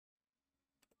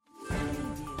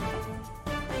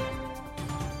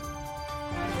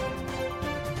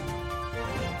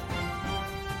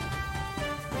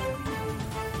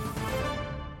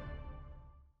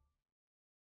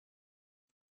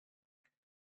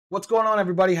What's going on,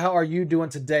 everybody? How are you doing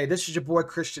today? This is your boy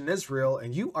Christian Israel,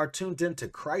 and you are tuned in to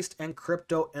Christ and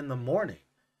Crypto in the Morning.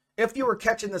 If you were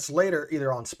catching this later,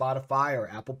 either on Spotify or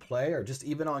Apple Play, or just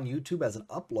even on YouTube as an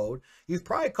upload, you've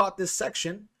probably caught this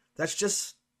section that's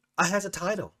just has a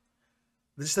title.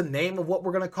 This is the name of what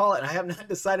we're going to call it, and I have not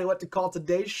decided what to call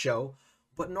today's show,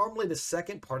 but normally the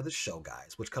second part of the show,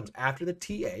 guys, which comes after the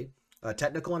TA,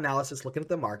 technical analysis, looking at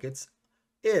the markets,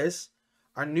 is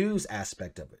our news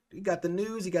aspect of it. You got the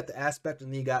news, you got the aspect,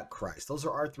 and then you got Christ. Those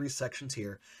are our three sections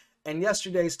here. And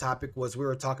yesterday's topic was we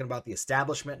were talking about the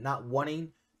establishment not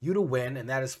wanting you to win, and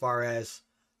that as far as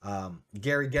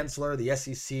Gary Gensler, the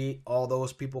SEC, all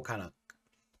those people kind of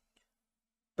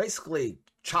basically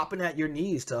chopping at your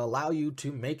knees to allow you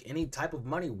to make any type of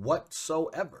money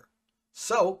whatsoever.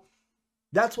 So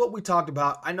that's what we talked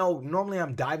about. I know normally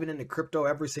I'm diving into crypto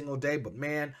every single day, but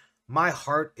man, my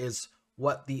heart is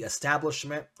what the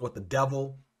establishment, what the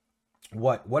devil,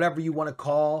 whatever you want to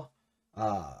call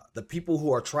the people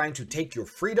who are trying to take your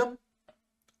freedom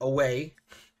away.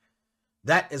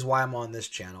 That is why I'm on this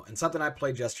channel. And something I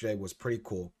played yesterday was pretty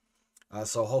cool.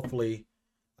 So hopefully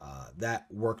that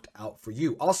worked out for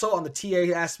you. Also on the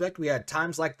TA aspect, we had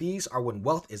times like these are when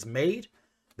wealth is made.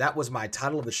 That was my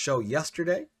title of the show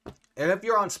yesterday. And if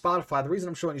you're on Spotify, the reason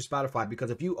I'm showing you Spotify, because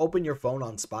if you open your phone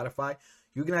on Spotify,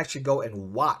 you can actually go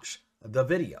and watch the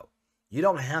video. You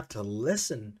don't have to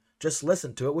just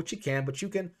listen to it, which you can, but you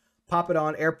can pop it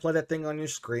on, AirPlay that thing on your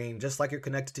screen, just like you're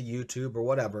connected to YouTube or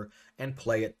whatever, and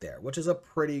play it there, which is a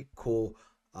pretty cool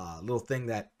little thing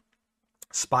that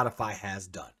Spotify has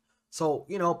done. So,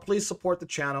 please support the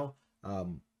channel.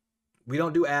 We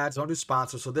don't do ads, don't do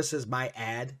sponsors, so this is my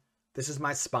ad. This is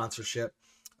my sponsorship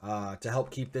to help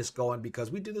keep this going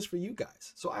because we do this for you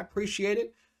guys. So I appreciate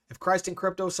it. If Christ and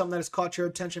Crypto is something that has caught your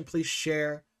attention, please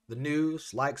share the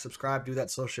news, like, subscribe, do that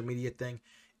social media thing.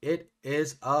 It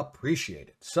is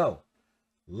appreciated. So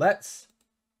let's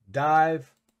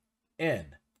dive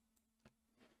in.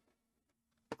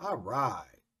 All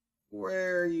right.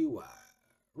 Where you at?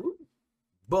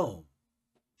 Boom.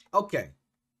 Okay.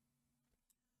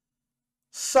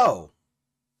 So,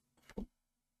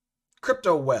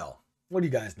 Crypto Well. What do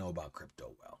you guys know about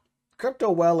Crypto Well?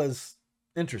 Crypto Well is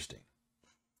interesting.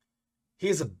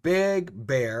 He's a big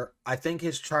bear. I think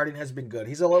his charting has been good.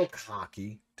 He's a little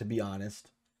cocky, to be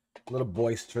honest. A little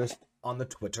boisterous on the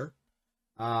Twitter.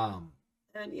 And,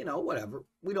 whatever.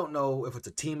 We don't know if it's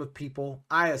a team of people.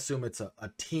 I assume it's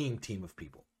a team of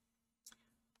people.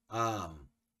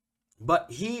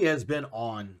 But he has been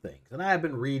on things. And I have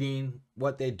been reading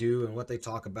what they do and what they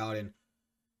talk about. And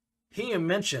he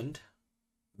mentioned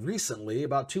recently,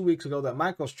 about 2 weeks ago, that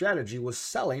MicroStrategy was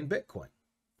selling Bitcoin.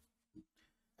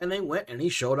 And they went and he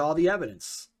showed all the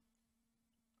evidence.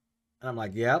 And I'm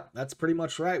like, yep, that's pretty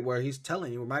much right. Where he's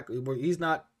telling you, where he's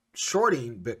not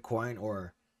shorting Bitcoin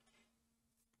or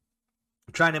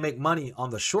trying to make money on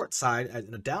the short side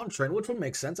in a downtrend, which would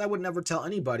make sense. I would never tell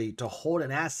anybody to hold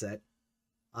an asset.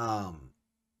 Well,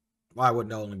 I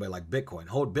wouldn't tell anybody like Bitcoin.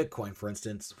 Hold Bitcoin, for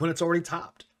instance, when it's already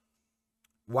topped.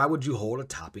 Why would you hold a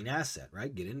topping asset,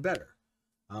 right? Get in better.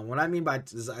 What I mean by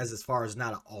as far as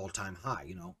not an all-time high,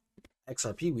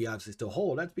 XRP we obviously still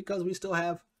hold. That's because we still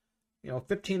have,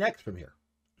 15x from here.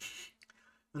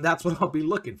 And that's what I'll be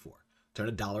looking for. Turn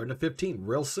a dollar into 15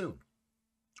 real soon.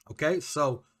 Okay,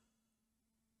 so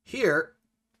here,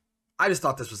 I just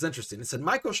thought this was interesting. It said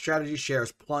MicroStrategy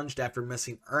shares plunged after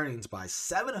missing earnings by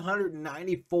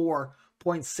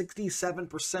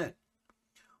 794.67%.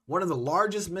 One of the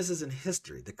largest misses in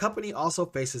history. The company also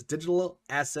faces digital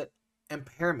asset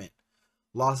impairment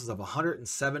losses of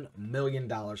 $107 million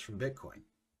from Bitcoin.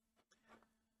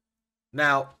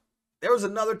 Now, there was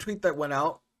another tweet that went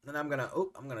out, and I'm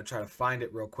gonna try to find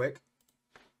it real quick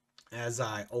as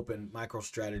I open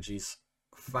MicroStrategy's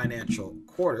financial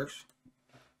quarters.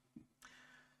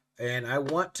 And I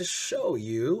want to show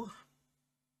you.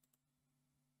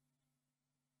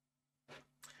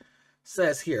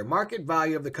 Says here, market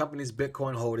value of the company's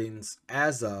Bitcoin holdings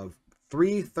as of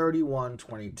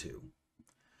 3/31/22.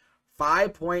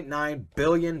 $5.9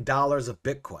 billion of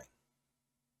Bitcoin.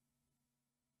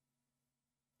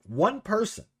 One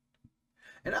person.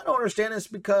 And I don't understand this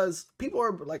because people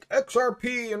are like,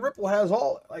 XRP and Ripple has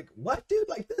all, like, what, dude?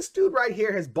 Like, this dude right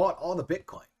here has bought all the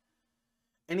Bitcoin.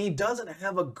 And he doesn't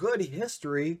have a good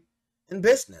history in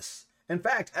business. In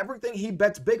fact, everything he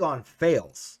bets big on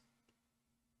fails.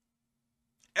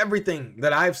 Everything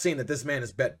that I've seen that this man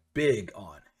has bet big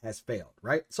on has failed,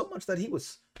 right? So much that he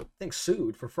was, I think,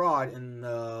 sued for fraud in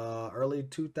the early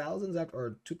 2000s,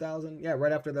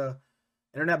 right after the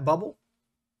internet bubble.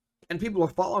 And people are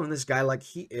following this guy like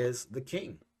he is the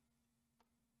king.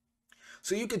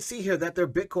 So you can see here that their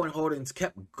Bitcoin holdings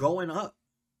kept going up.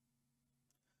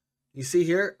 You see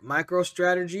here,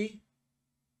 MicroStrategy,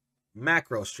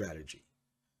 MacroStrategy.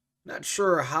 Not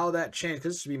sure how that changed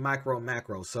because this would be micro and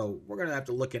macro. So we're going to have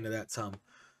to look into that some.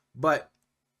 But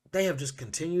they have just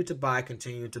continued to buy,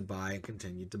 continued to buy, and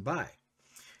continued to buy.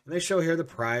 And they show here the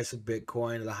price of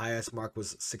Bitcoin. The highest mark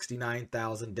was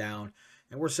 69,000 down.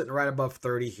 And we're sitting right above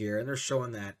 30 here. And they're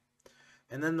showing that.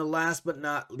 And then the last but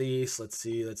not least, let's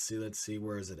see.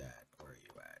 Where is it at? Where are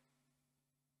you at?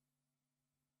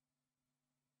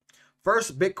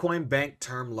 First Bitcoin Bank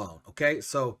term loan. Okay,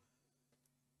 so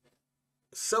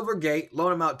Silvergate,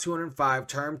 loan amount 205,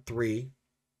 term 3,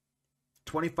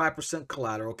 25%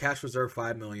 collateral, cash reserve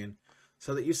 5 million.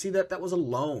 So that you see that was a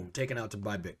loan taken out to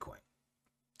buy Bitcoin.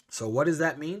 So what does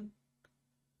that mean?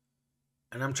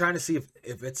 And I'm trying to see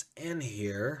if it's in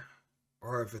here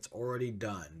or if it's already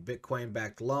done. Bitcoin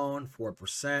backed loan,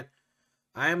 4%.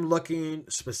 I am looking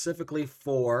specifically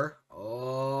for,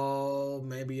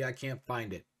 maybe I can't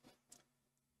find it.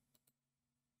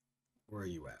 Where are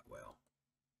you at, Will?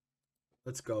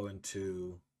 Let's go.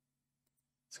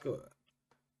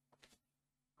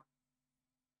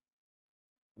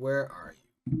 Where are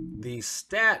you? The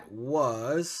stat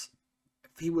was,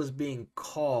 if he was being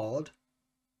called,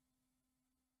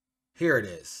 here it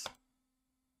is.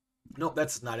 Nope,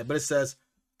 that's not it. But it says,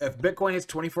 if Bitcoin hits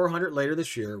 2,400 later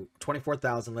this year,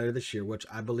 24,000 later this year, which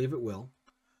I believe it will,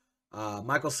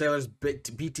 Michael Saylor's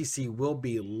BTC will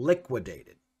be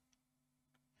liquidated.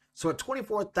 So at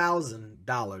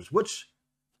 $24,000, which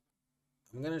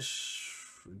I'm going to,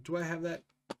 do I have that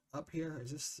up here?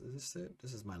 Is this it?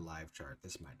 This is my live chart.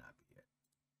 This might not be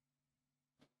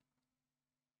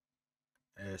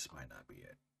it. This might not be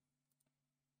it.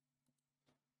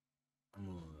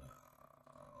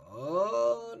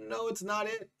 Oh, no, it's not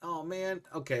it. Oh, man.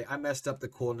 Okay, I messed up the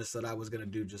coolness that I was going to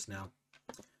do just now.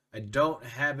 I don't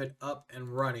have it up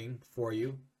and running for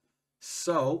you.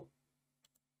 So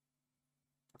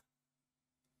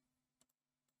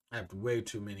I have way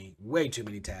too many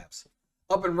tabs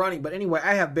up and running. But anyway,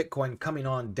 I have Bitcoin coming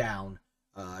on down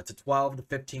to $12,000 to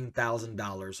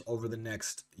 $15,000 over the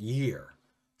next year.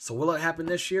 So will it happen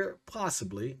this year?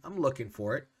 Possibly. I'm looking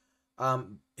for it.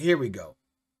 Here we go.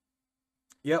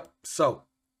 Yep. So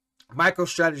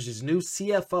MicroStrategy's new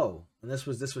CFO, and this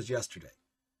was yesterday,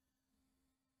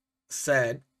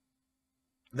 said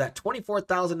that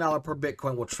 $24,000 per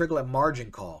Bitcoin will trigger a margin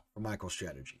call for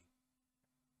MicroStrategy.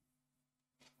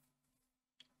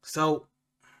 So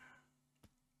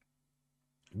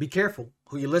be careful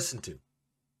who you listen to.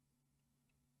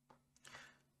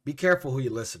 Be careful who you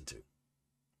listen to.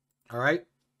 All right?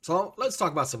 So let's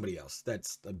talk about somebody else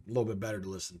that's a little bit better to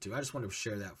listen to. I just wanted to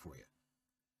share that for you.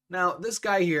 Now, this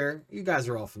guy here, you guys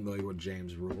are all familiar with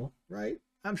James Rule, right?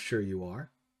 I'm sure you are.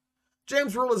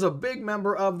 James Rule is a big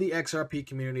member of the XRP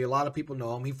community. A lot of people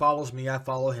know him. He follows me. I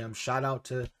follow him. Shout out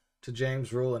to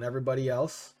James Rule and everybody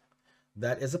else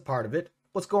that is a part of it.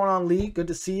 What's going on, Lee? Good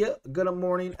to see you. Good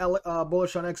morning,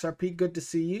 Bullish on XRP. Good to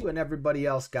see you and everybody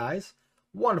else, guys.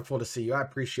 Wonderful to see you. I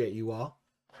appreciate you all.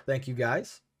 Thank you,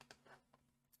 guys.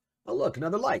 Oh, look,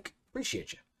 another like.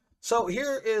 Appreciate you. So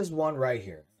here is one right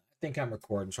here. I think I'm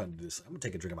recording, trying to do this. I'm going to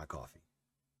take a drink of my coffee.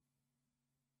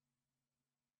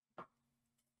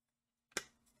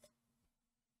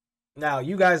 Now,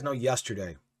 you guys know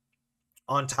yesterday,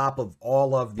 on top of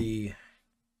all of the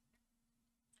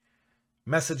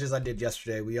messages I did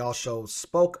yesterday, we also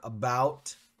spoke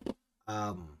about,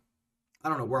 I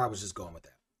don't know where I was just going with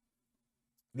that.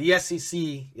 The SEC,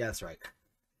 yeah, that's right.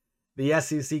 The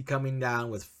SEC coming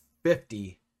down with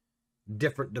 50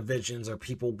 different divisions or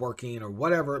people working or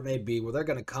whatever it may be, where they're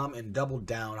going to come and double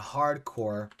down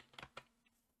hardcore.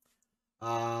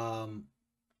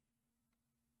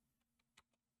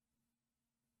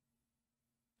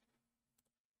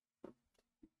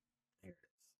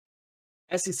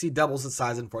 SEC doubles its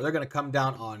size in four. They're going to come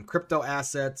down on crypto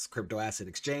assets, crypto asset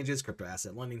exchanges, crypto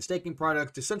asset lending, staking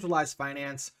products, decentralized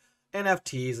finance,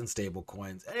 NFTs, and stable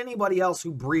coins, and anybody else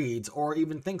who breeds or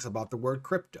even thinks about the word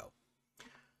crypto.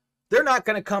 They're not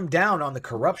going to come down on the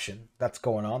corruption that's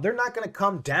going on. They're not going to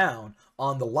come down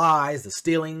on the lies, the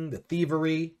stealing, the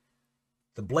thievery,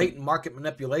 the blatant market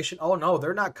manipulation. Oh, no,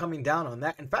 they're not coming down on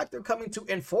that. In fact, they're coming to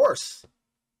enforce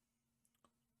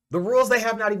the rules they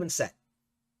have not even set.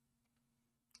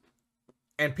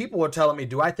 And people are telling me,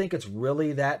 do I think it's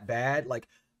really that bad? Like,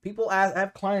 people I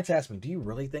have clients ask me, do you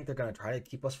really think they're going to try to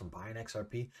keep us from buying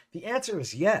XRP? The answer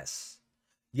is yes.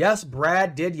 Yes,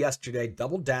 Brad did yesterday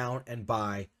double down and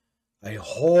buy a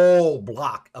whole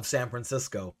block of San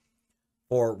Francisco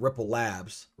for Ripple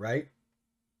Labs, right?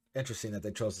 Interesting that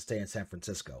they chose to stay in San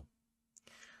Francisco.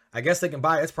 I guess they can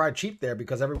buy it. It's probably cheap there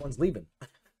because everyone's leaving.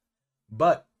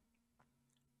 But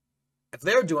if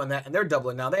they're doing that and they're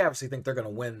doubling now, they obviously think they're going to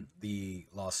win the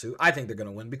lawsuit. I think they're going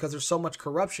to win because there's so much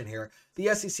corruption here.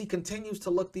 The SEC continues to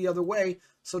look the other way.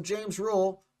 So James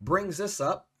Rule brings this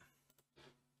up.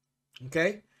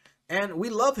 Okay? And we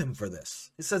love him for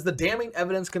this. It says the damning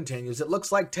evidence continues. It looks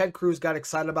like Ted Cruz got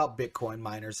excited about Bitcoin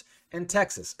miners in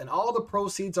Texas, and all the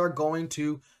proceeds are going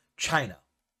to China.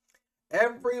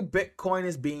 Every Bitcoin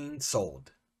is being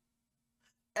sold.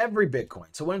 Every Bitcoin.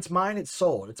 So when it's mine, it's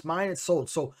sold. It's mine, it's sold.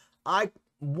 So I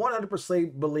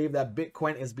 100% believe that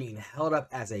Bitcoin is being held up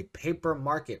as a paper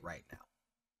market right now.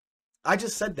 I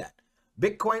just said that.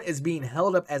 Bitcoin is being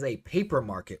held up as a paper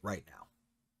market right now.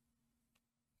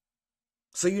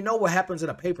 So you know what happens in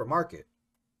a paper market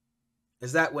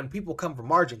is that when people come for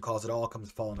margin calls, it all comes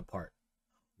falling apart.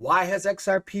 Why has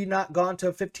XRP not gone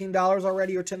to $15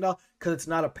 already or $10? Because it's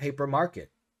not a paper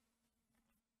market.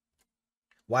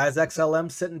 Why is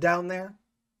XLM sitting down there?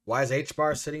 Why is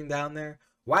HBAR sitting down there?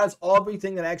 Why is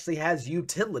everything that actually has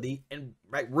utility and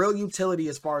real utility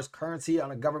as far as currency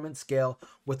on a government scale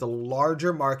with a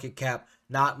larger market cap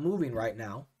not moving right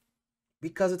now?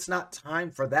 Because it's not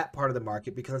time for that part of the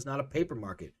market, because it's not a paper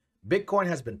market. Bitcoin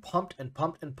has been pumped and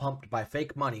pumped and pumped by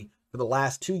fake money for the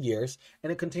last 2 years,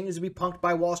 and it continues to be pumped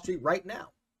by Wall Street right now.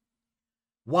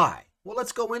 Why? Well,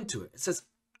 let's go into it. It says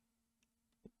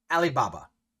Alibaba,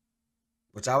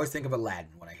 which I always think of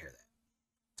Aladdin when I hear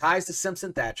that. Ties to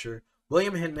Simpson Thacher,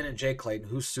 William Hinman, and Jay Clayton,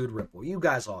 who sued Ripple. You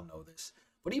guys all know this.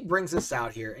 But he brings this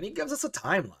out here, and he gives us a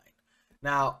timeline.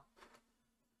 Now,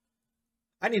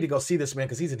 I need to go see this man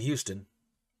because he's in Houston.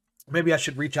 Maybe I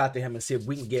should reach out to him and see if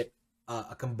we can get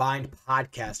a combined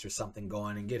podcast or something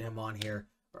going and get him on here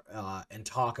and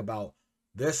talk about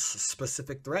this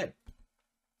specific thread.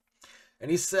 And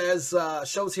he says,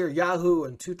 shows here Yahoo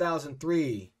in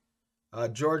 2003,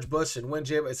 George Bush and Win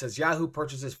Jib. It says Yahoo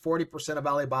purchases 40% of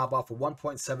Alibaba for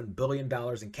 $1.7 billion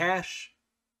in cash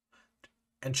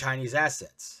and Chinese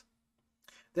assets.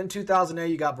 Then 2008,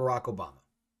 you got Barack Obama.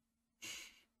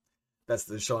 That's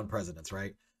the showing presidents,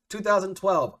 right?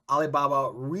 2012,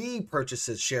 Alibaba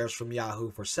repurchases shares from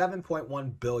Yahoo for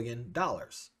 $7.1 billion.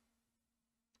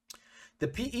 The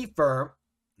PE firm,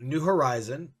 New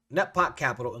Horizon, NetPot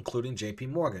Capital, including JP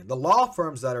Morgan. The law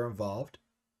firms that are involved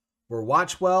were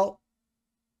Watchwell,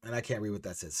 and I can't read what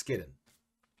that says, Skidden.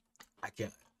 I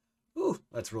can't. Ooh,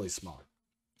 that's really small.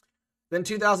 Then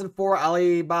 2004,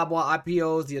 Alibaba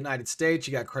IPOs the United States.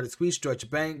 You got Credit Suisse,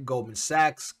 Deutsche Bank, Goldman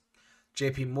Sachs,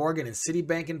 JP Morgan, and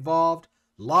Citibank involved.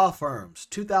 Law firms,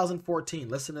 2014,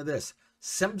 listen to this.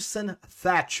 Simpson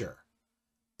Thacher,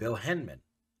 Bill Hinman,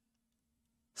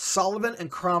 Sullivan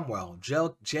and Cromwell,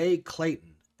 Jay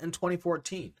Clayton in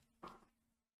 2014.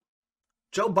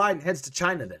 Joe Biden heads to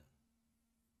China then,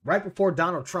 right before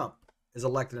Donald Trump is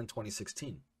elected in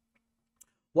 2016.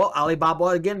 Well, Alibaba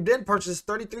again did purchase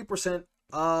 33%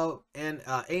 in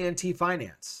ANT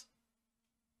Finance.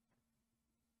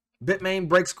 Bitmain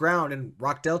breaks ground in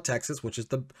Rockdale, Texas, which is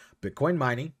the Bitcoin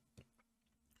mining.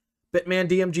 Bitmain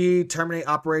DMG terminate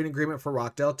operating agreement for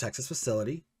Rockdale, Texas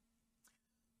facility.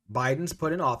 Biden's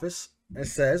put in office. It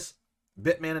says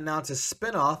Bitmain announces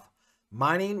spinoff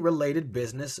mining related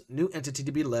business, new entity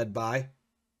to be led by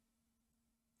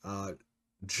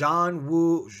Sean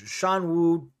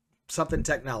Wu something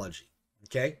technology.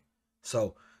 Okay,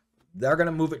 so they're going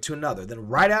to move it to another. Then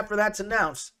right after that's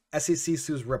announced, SEC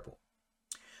sues Ripple.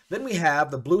 Then we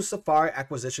have the Blue Safari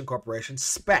Acquisition Corporation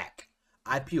SPAC,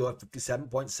 IPO of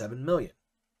 $57.7 million.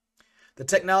 The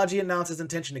technology announces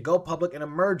intention to go public in a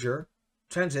merger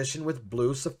transition with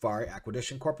Blue Safari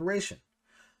Acquisition Corporation.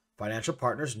 Financial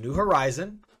partners, New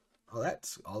Horizon. Oh,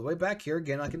 that's all the way back here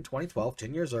again, like in 2012,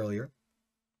 10 years earlier.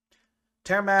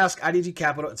 Teramask, IDG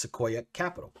Capital, and Sequoia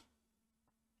Capital.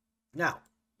 Now,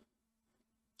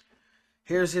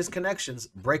 here's his connections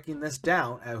breaking this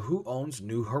down at who owns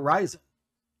New Horizon.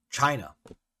 China.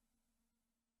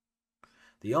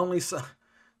 The only son.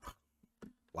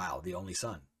 Wow, the only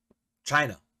son.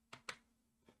 China.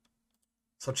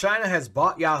 So China has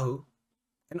bought Yahoo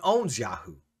and owns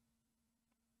Yahoo.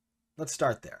 Let's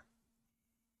start there.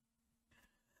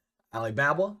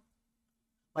 Alibaba.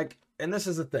 And this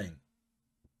is the thing.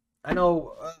 I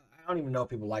know, I don't even know if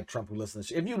people like Trump who listen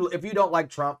to this. If you don't like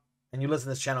Trump and you listen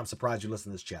to this channel, I'm surprised you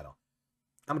listen to this channel.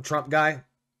 I'm a Trump guy.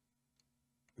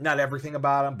 Not everything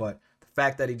about him, but the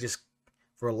fact that he just,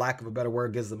 for a lack of a better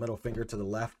word, gives the middle finger to the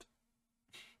left.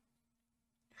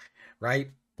 Right?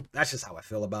 That's just how I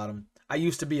feel about him. I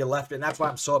used to be a left, and that's why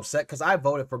I'm so upset, because I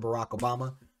voted for Barack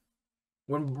Obama.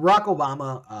 When Barack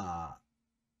Obama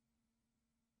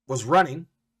was running,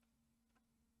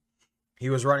 he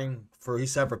was running he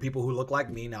said for people who look like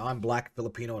me. Now I'm black,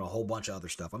 Filipino, and a whole bunch of other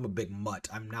stuff. I'm a big mutt.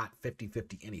 I'm not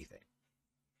 50-50 anything.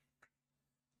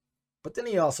 But then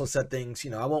he also said things,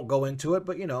 I won't go into it,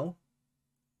 but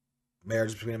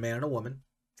marriage is between a man and a woman.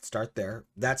 Start there.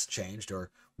 That's changed, or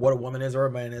what a woman is or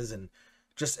a man is, and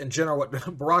just in general what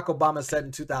Barack Obama said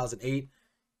in 2008.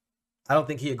 I don't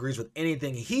think he agrees with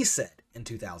anything he said in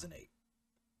 2008.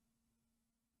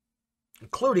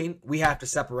 Including, we have to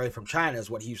separate from China, is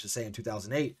what he used to say in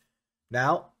 2008.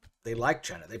 Now, they like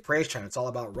China. They praise China. It's all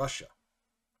about Russia.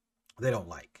 They don't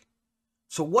like.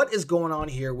 So what is going on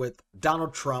here with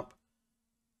Donald Trump,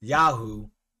 Yahoo,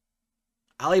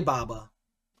 Alibaba,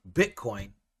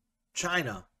 Bitcoin,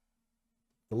 China,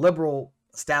 the liberal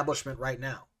establishment right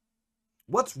now?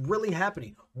 What's really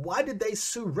happening? Why did they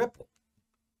sue Ripple?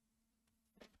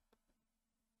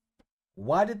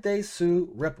 Why did they sue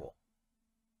Ripple?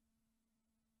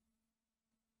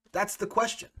 That's the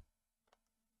question.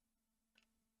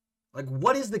 Like,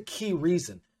 what is the key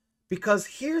reason? Because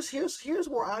here's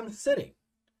where I'm sitting.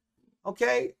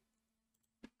 Okay?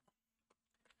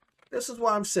 This is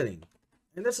where I'm sitting.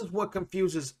 And this is what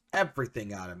confuses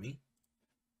everything out of me.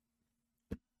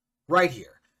 Right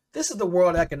here. This is the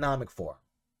World Economic Forum.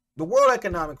 The World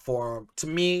Economic Forum, to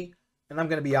me, and I'm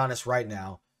going to be honest right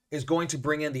now, is going to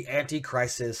bring in the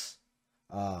anti-crisis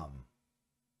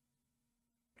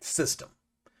system.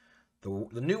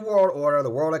 The New World Order, the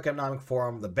World Economic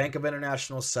Forum, the Bank of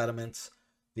International Settlements,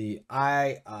 the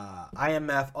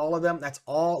IMF, all of them, that's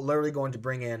all literally going to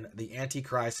bring in the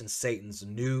Antichrist and Satan's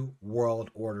New World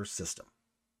Order system.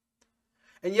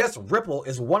 And yes, Ripple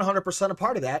is 100% a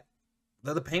part of that.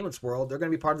 They're the payments world. They're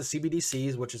going to be part of the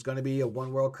CBDCs, which is going to be a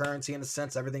one world currency in a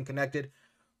sense, everything connected.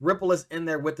 Ripple is in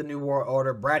there with the New World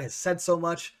Order. Brad has said so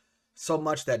much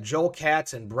that Joel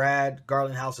Katz and Brad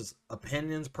Garlinghouse's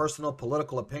opinions, personal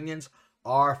political opinions,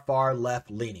 are far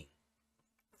left leaning.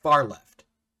 Far left.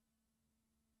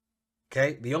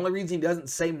 Okay? The only reason he doesn't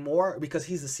say more, because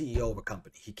he's the CEO of a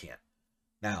company. He can't.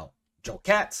 Now, Joel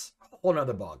Katz, a whole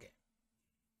nother ballgame.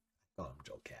 I call him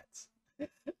Joel Katz.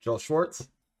 Joel Schwartz,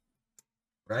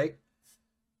 right?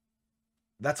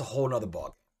 That's a whole nother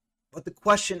ballgame. But the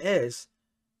question is,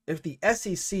 if the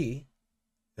SEC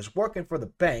is working for the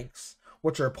banks,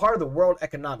 which are a part of the World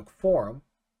Economic Forum,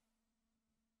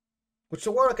 which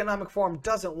the World Economic Forum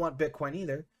doesn't want Bitcoin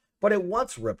either, but it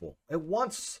wants Ripple, it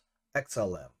wants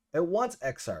XLM, it wants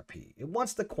XRP, it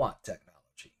wants the quant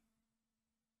technology.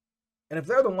 And if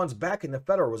they're the ones backing the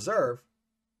Federal Reserve,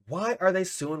 why are they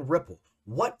suing Ripple?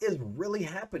 What is really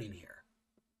happening here?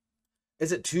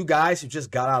 Is it two guys who just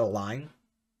got out of line?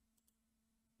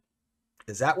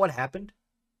 Is that what happened?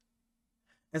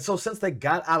 And so since they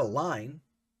got out of line,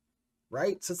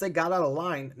 right? Since they got out of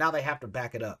line, now they have to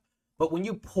back it up. But when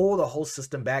you pull the whole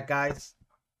system back, guys,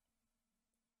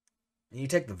 and you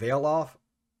take the veil off,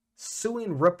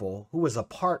 suing Ripple, who is a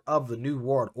part of the New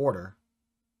World Order,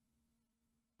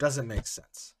 doesn't make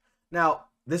sense. Now,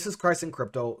 this is Christ in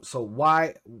Crypto, so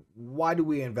why do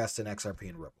we invest in XRP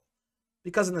and Ripple?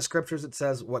 Because in the scriptures it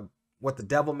says what the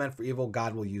devil meant for evil,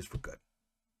 God will use for good.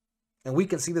 And we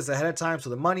can see this ahead of time, so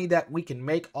the money that we can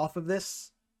make off of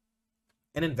this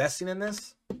and investing in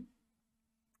this,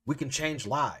 we can change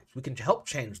lives. We can help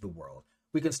change the world.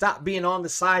 We can stop being on the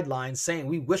sidelines saying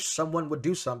we wish someone would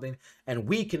do something, and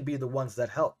we can be the ones that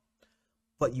help.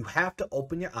 But you have to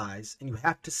open your eyes and you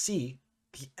have to see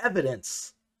the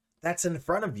evidence that's in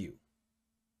front of you.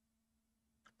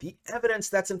 The evidence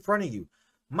that's in front of you.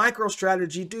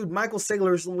 MicroStrategy, dude, Michael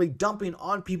Saylor is literally dumping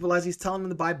on people as he's telling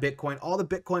them to buy Bitcoin. All the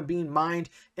Bitcoin being mined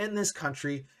in this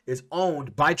country is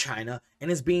owned by China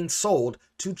and is being sold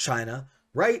to China,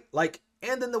 right? Like,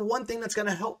 and then the one thing that's going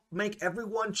to help make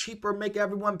everyone cheaper, make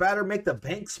everyone better, make the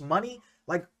banks money,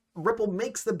 like Ripple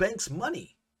makes the banks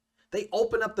money. They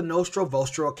open up the Nostro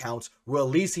Vostro accounts,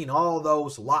 releasing all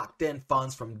those locked in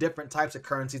funds from different types of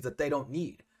currencies that they don't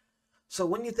need. So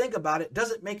when you think about it, it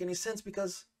doesn't make any sense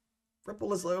because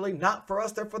Ripple is literally not for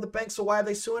us, they're for the banks. So why are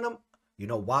they suing them? You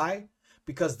know why?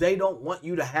 Because they don't want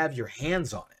you to have your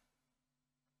hands on it.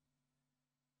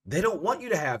 They don't want you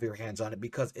to have your hands on it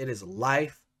because it is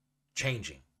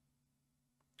life-changing.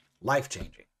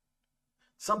 Life-changing.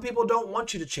 Some people don't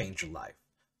want you to change your life.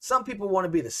 Some people want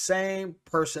to be the same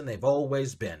person they've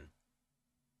always been.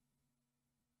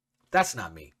 That's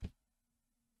not me.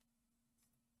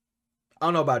 I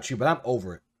don't know about you, but I'm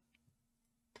over it.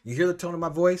 You hear the tone of my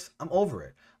voice? I'm over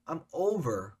it. I'm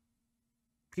over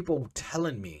people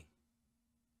telling me,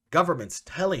 governments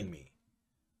telling me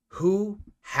who,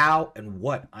 how, and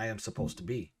what I am supposed to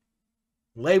be.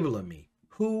 Labeling me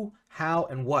who, how,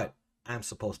 and what I'm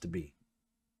supposed to be.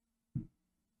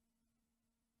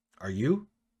 Are you?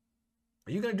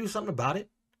 Are you going to do something about it?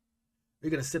 Or are you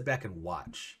going to sit back and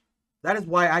watch? That is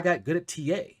why I got good at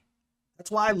TA. That's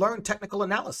why I learned technical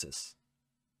analysis.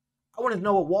 I wanted to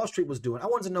know what Wall Street was doing. I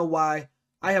wanted to know why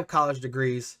I have college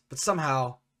degrees, but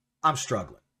somehow I'm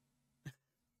struggling.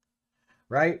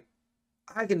 Right?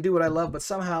 I can do what I love, but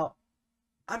somehow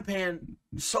I'm paying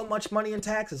so much money in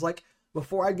taxes. Like,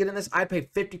 before I get in this, I pay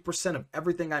 50% of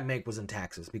everything I make was in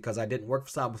taxes because I didn't work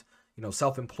for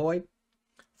self-employed.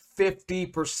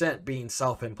 50% being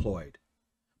self-employed,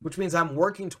 which means I'm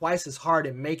working twice as hard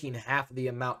and making half the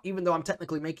amount, even though I'm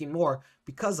technically making more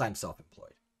because I'm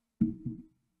self-employed.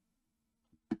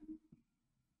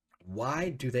 Why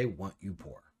do they want you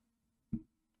poor?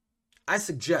 I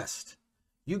suggest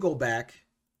you go back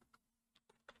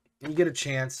and you get a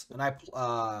chance, and I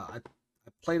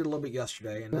played it a little bit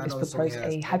yesterday, and I know this propose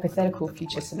a hypothetical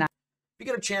future scenario. If you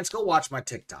get a chance, go watch my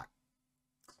TikTok.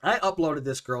 I uploaded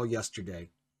this girl yesterday,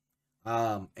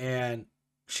 and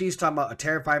she's talking about a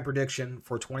terrifying prediction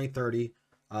for 2030,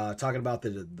 talking about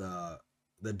the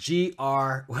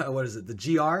GR, what is it? The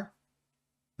GR,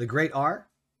 the Great R.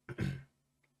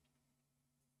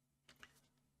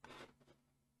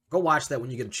 Go watch that when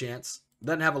you get a chance.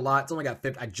 Doesn't have a lot. It's only got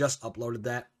 50. I just uploaded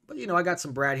that. But, I got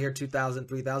some Brad here, 2,000,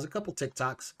 3,000, a couple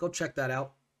TikToks. Go check that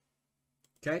out.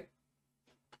 Okay?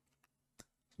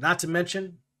 Not to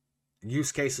mention,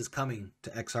 use cases coming to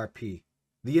XRP.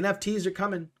 The NFTs are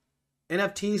coming.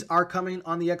 NFTs are coming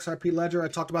on the XRP ledger. I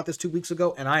talked about this 2 weeks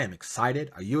ago, and I am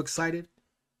excited. Are you excited?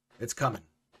 It's coming.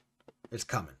 It's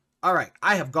coming. All right.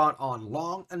 I have gone on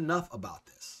long enough about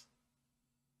this.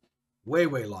 Way,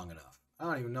 way long enough. I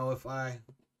don't even know if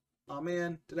oh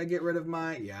man, did I get rid of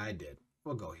yeah, I did.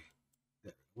 We'll go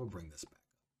here. We'll bring this back.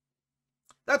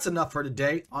 That's enough for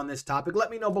today on this topic.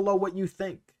 Let me know below what you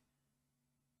think.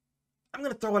 I'm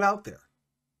going to throw it out there.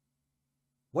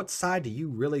 What side do you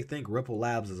really think Ripple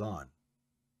Labs is on?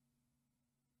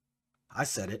 I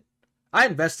said it. I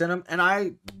invest in them, and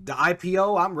the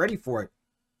IPO, I'm ready for it.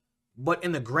 But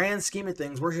in the grand scheme of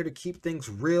things, we're here to keep things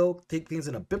real, take things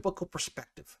in a biblical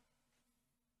perspective.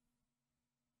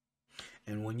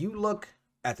 And when you look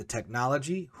at the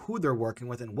technology, who they're working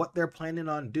with, and what they're planning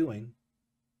on doing,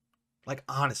 like,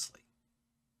 honestly,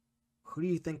 who do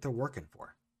you think they're working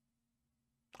for?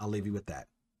 I'll leave you with that.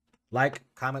 Like,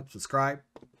 comment, subscribe.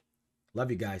 Love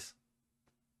you guys.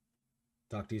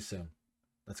 Talk to you soon.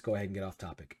 Let's go ahead and get off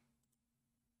topic.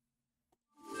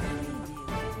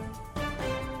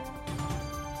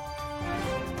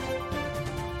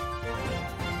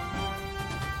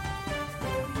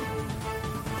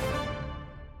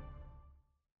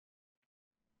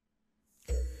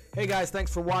 Hey guys, thanks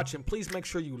for watching. Please make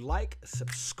sure you like,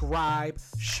 subscribe,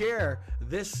 share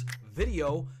this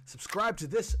video, subscribe to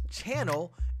this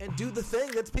channel, and do the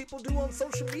thing that people do on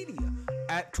social media.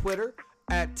 At Twitter,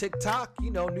 at TikTok,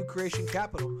 New Creation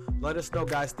Capital. Let us know,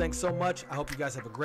 guys. Thanks so much. I hope you guys have a great